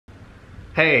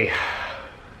Hey,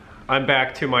 I'm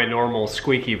back to my normal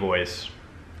squeaky voice,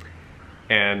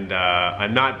 and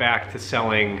I'm not back to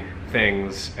selling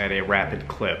things at a rapid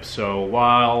clip. So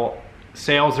while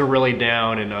sales are really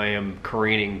down and I am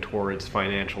careening towards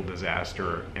financial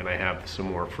disaster and I have some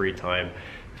more free time,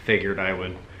 figured I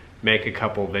would make a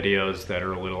couple videos that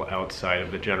are a little outside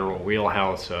of the general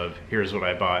wheelhouse of here's what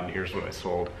I bought and here's what I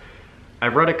sold.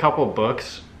 I've read a couple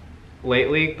books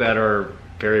lately that are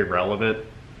very relevant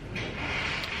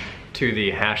to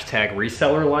the hashtag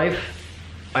reseller life.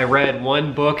 I read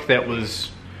one book that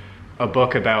was a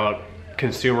book about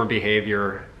consumer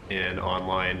behavior in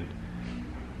online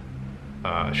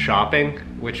shopping,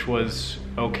 which was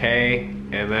okay.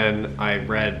 And then I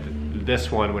read this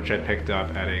one, which I picked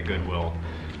up at a Goodwill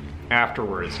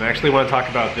afterwards. And I actually want to talk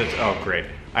about this. Oh, great.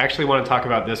 I actually want to talk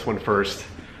about this one first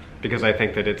because I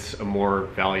think that it's a more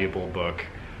valuable book.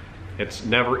 It's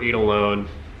Never Eat Alone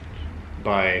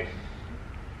by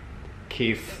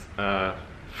Keith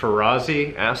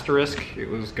Ferrazzi, asterisk. It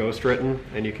was ghostwritten,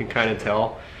 and you can kind of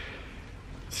tell.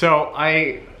 So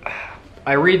I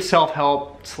read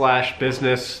self-help /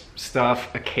 business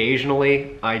stuff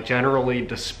occasionally. I generally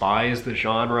despise the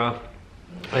genre.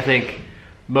 I think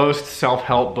most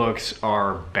self-help books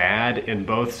are bad in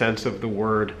both sense of the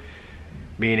word,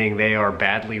 meaning they are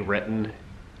badly written.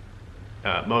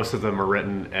 Most of them are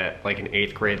written at like an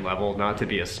 8th grade level, not to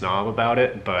be a snob about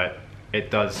it, but it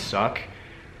does suck,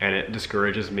 and it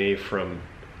discourages me from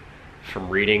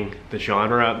reading the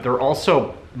genre. They're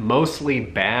also mostly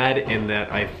bad in that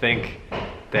I think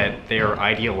that they are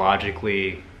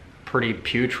ideologically pretty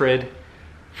putrid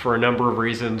for a number of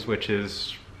reasons, which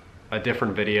is a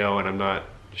different video, and I'm not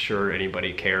sure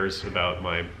anybody cares about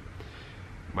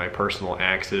my personal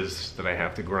axes that I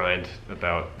have to grind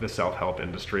about the self-help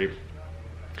industry.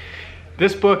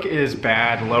 This book is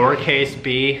bad, lowercase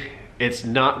b. It's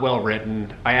not well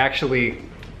written. I actually,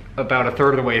 about a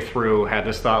third of the way through, had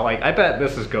this thought like, I bet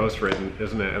this is ghostwritten,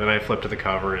 isn't it? And then I flipped to the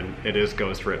cover and it is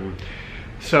ghostwritten.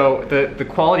 So the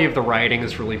quality of the writing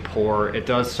is really poor. It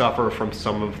does suffer from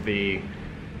some of the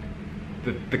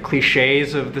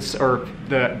cliches of this, or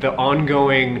the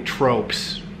ongoing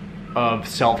tropes of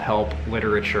self-help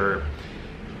literature.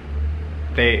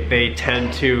 They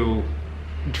tend to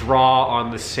draw on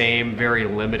the same very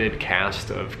limited cast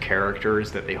of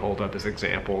characters that they hold up as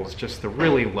examples, just the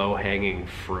really low-hanging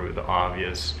fruit, the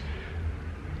obvious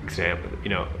example,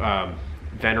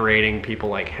 venerating people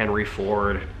like Henry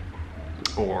Ford,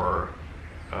 or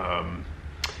I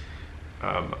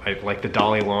like the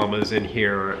Dalai Lamas in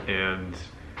here, and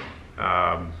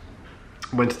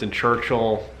Winston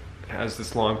Churchill has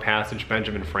this long passage,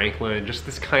 Benjamin Franklin, just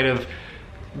this kind of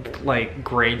like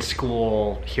grade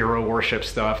school hero worship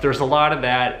stuff. There's a lot of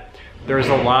that. There's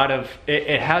a lot of,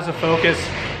 it has a focus.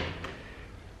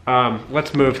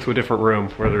 Let's move to a different room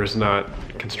where there's not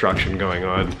construction going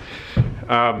on.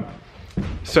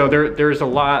 So there's a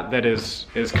lot that is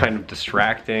kind of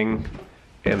distracting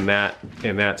in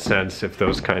that sense, if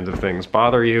those kinds of things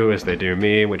bother you as they do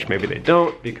me, which maybe they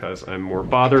don't, because I'm more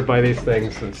bothered by these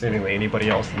things than seemingly anybody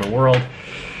else in the world.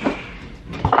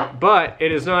 But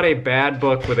it is not a bad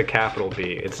book with a capital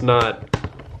B. It's not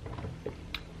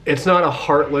a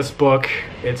heartless book.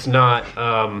 It's not,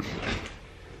 let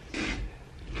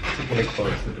me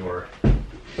close the door.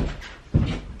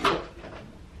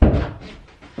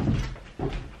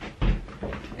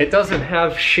 It doesn't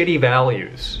have shitty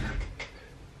values.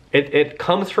 It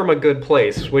comes from a good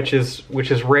place, which is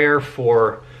rare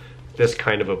for this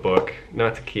kind of a book.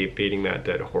 Not to keep beating that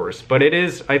dead horse, but it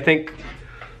is, I think,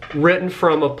 written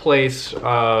from a place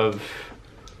of,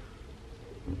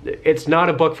 it's not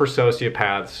a book for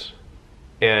sociopaths,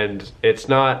 and it's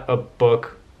not a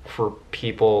book for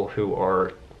people who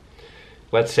are,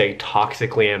 let's say,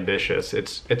 toxically ambitious.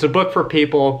 It's a book for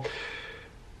people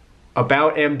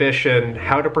about ambition,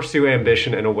 how to pursue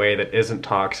ambition in a way that isn't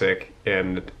toxic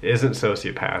and isn't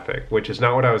sociopathic, which is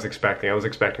not what I was expecting. I was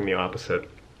expecting the opposite.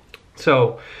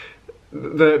 So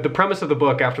the premise of the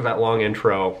book, after that long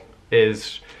intro,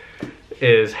 is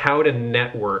how to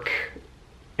network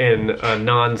in a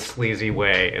non-sleazy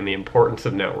way, and the importance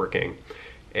of networking,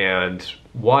 and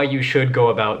why you should go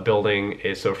about building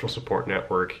a social support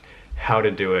network, how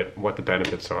to do it, what the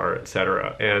benefits are,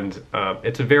 etc. And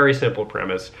it's a very simple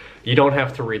premise. You don't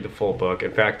have to read the full book.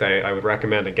 In fact, I would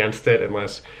recommend against it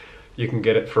unless you can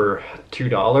get it for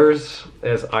 $2,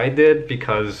 as I did,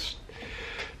 because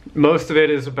most of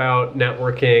it is about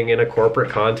networking in a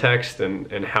corporate context,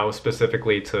 and how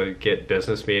specifically to get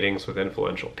business meetings with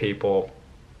influential people,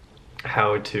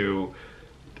 how to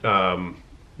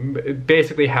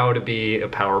basically how to be a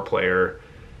power player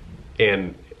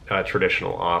in a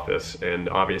traditional office, and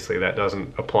obviously that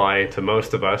doesn't apply to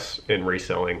most of us in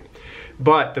reselling.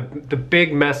 But the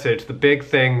big message, the big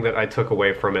thing that I took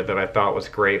away from it that I thought was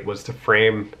great was to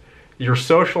frame your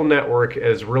social network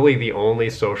as really the only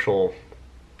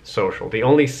the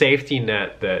only safety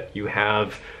net that you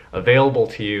have available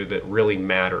to you that really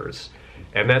matters.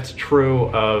 And that's true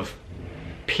of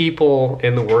people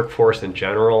in the workforce in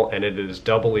general, and it is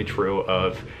doubly true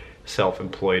of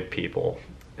self-employed people.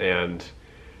 And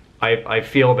I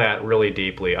feel that really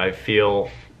deeply. I feel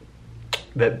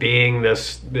that being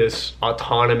this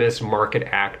autonomous market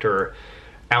actor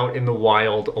out in the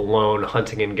wild alone,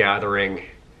 hunting and gathering,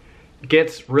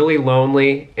 gets really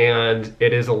lonely, and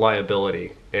it is a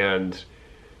liability. And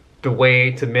the way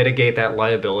to mitigate that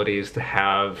liability is to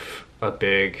have a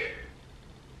big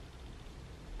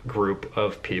group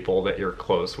of people that you're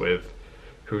close with,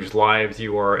 whose lives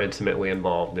you are intimately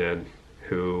involved in,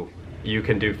 who you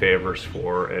can do favors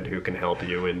for, and who can help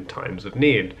you in times of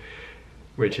need,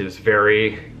 which is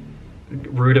very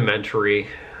rudimentary,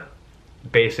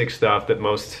 basic stuff that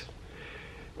most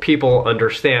people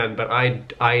understand, but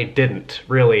I didn't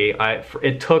really.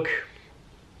 It took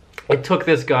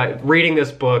this guy reading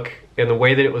this book and the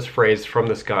way that it was phrased from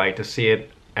this guy to see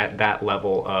it at that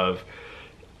level of,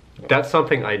 that's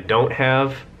something I don't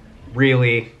have,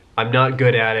 really. I'm not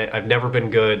good at it. I've never been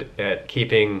good at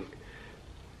keeping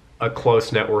a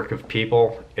close network of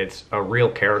people. It's a real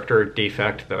character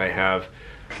defect that I have,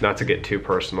 not to get too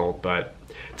personal, but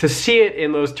to see it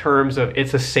in those terms of,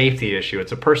 it's a safety issue,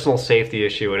 it's a personal safety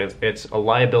issue, and it's a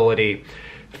liability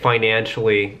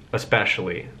financially,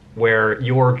 especially, where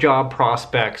your job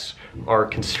prospects are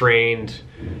constrained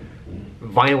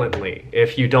violently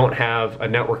if you don't have a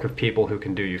network of people who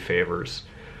can do you favors.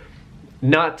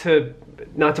 Not to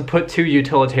put too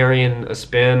utilitarian a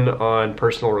spin on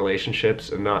personal relationships,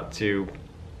 and not to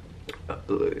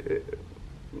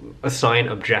assign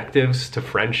objectives to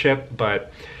friendship,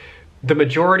 but the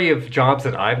majority of jobs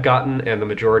that I've gotten and the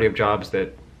majority of jobs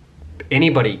that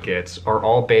anybody gets are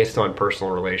all based on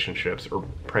personal relationships, or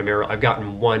primarily, I've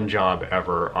gotten one job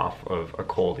ever off of a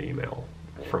cold email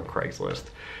from Craigslist,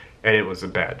 and it was a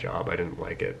bad job. I didn't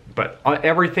like it. But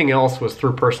everything else was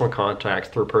through personal contacts,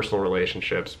 through personal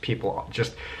relationships, people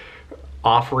just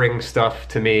offering stuff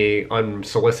to me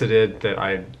unsolicited that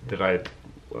I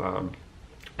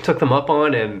took them up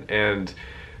on, and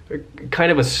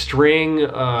kind of a string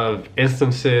of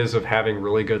instances of having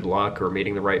really good luck or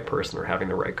meeting the right person or having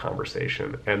the right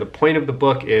conversation. And the point of the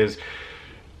book is,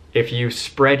 if you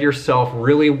spread yourself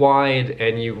really wide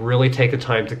and you really take the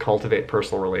time to cultivate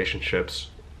personal relationships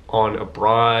on a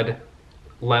broad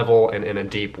level and in a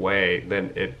deep way,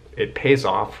 then it pays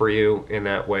off for you in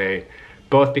that way,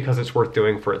 both because it's worth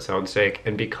doing for its own sake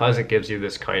and because it gives you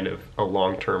this kind of a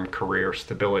long-term career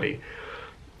stability.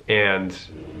 And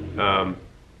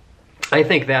I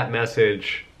think that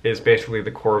message is basically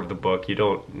the core of the book. You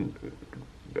don't,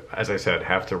 as I said,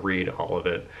 have to read all of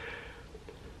it.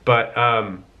 But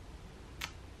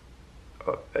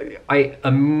I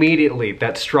immediately,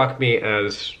 that struck me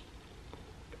as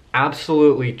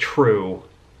absolutely true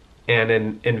and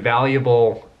an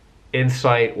invaluable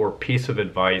insight or piece of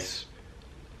advice.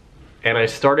 And I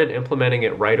started implementing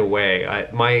it right away.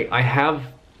 I have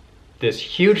this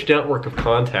huge network of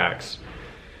contacts.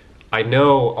 I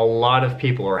know a lot of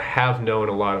people, or have known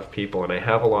a lot of people, and I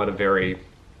have a lot of very,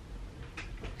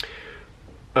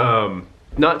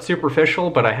 not superficial,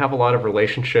 but I have a lot of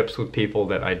relationships with people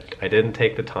that I didn't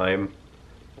take the time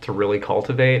to really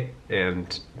cultivate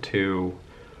and to,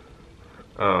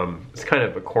 it's kind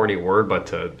of a corny word, but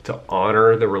to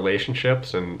honor the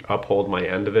relationships and uphold my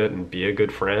end of it and be a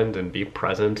good friend and be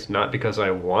present, not because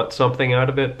I want something out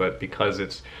of it, but because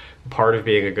it's part of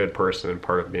being a good person and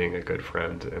part of being a good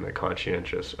friend and a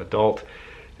conscientious adult.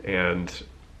 And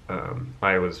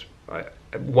I was/am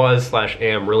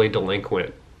really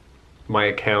delinquent. My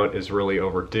account is really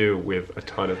overdue with a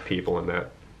ton of people in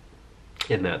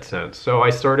that sense. So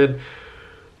I started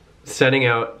sending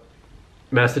out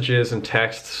messages and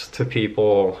texts to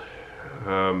people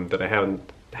that I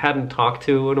hadn't talked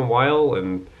to in a while,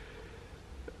 and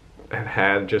have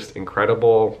had just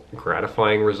incredible,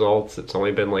 gratifying results. It's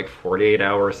only been like 48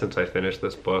 hours since I finished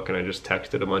this book, and I just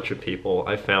texted a bunch of people.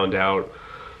 I found out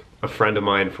a friend of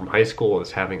mine from high school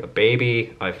is having a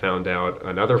baby. I found out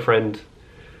another friend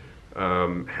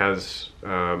has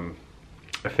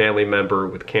a family member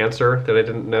with cancer that I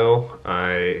didn't know.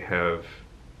 I have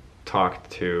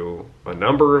talked to a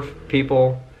number of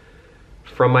people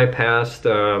from my past,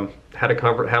 had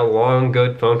a long,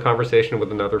 good phone conversation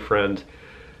with another friend,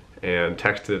 and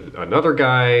texted another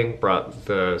guy, brought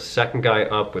the second guy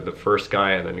up with the first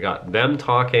guy, and then got them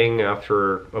talking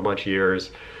after a bunch of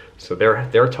years. So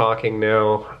they're talking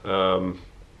now.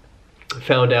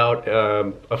 Found out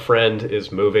a friend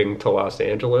is moving to Los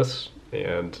Angeles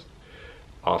and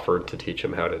offered to teach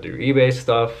him how to do eBay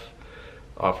stuff.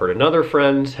 Offered another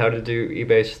friend how to do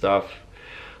eBay stuff.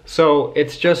 So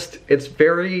it's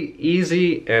very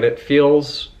easy, and it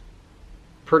feels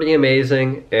pretty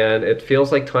amazing, and it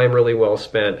feels like time really well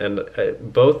spent.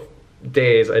 And both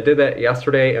days, I did that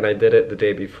yesterday and I did it the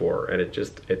day before, and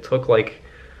it took like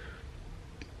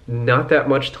not that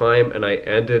much time, and I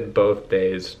ended both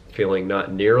days feeling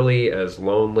not nearly as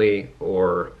lonely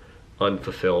or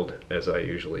unfulfilled as I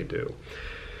usually do.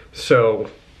 So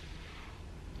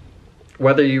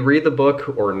whether you read the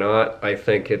book or not, I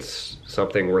think it's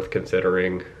something worth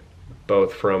considering,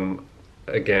 both from,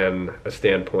 again, a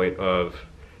standpoint of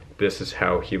this is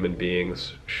how human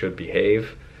beings should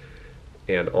behave,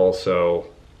 and also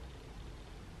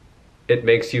it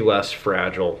makes you less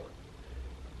fragile,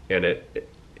 and it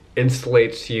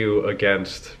insulates you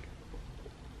against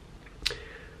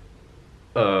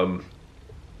a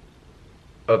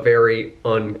very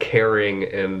uncaring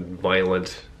and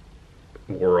violent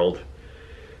world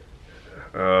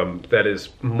that is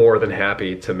more than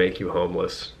happy to make you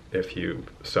homeless if you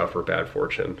suffer bad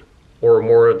fortune, or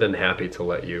more than happy to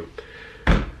let you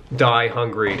die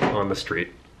hungry on the street.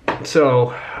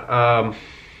 So,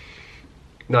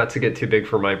 not to get too big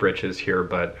for my britches here,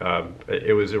 but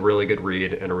it was a really good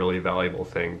read and a really valuable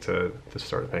thing to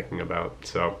start thinking about.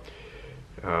 So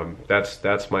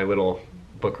that's my little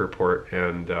book report,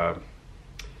 and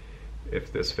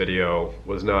if this video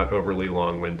was not overly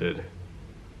long-winded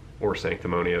or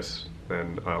sanctimonious,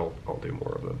 then I'll do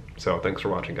more of them. So thanks for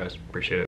watching, guys. Appreciate it.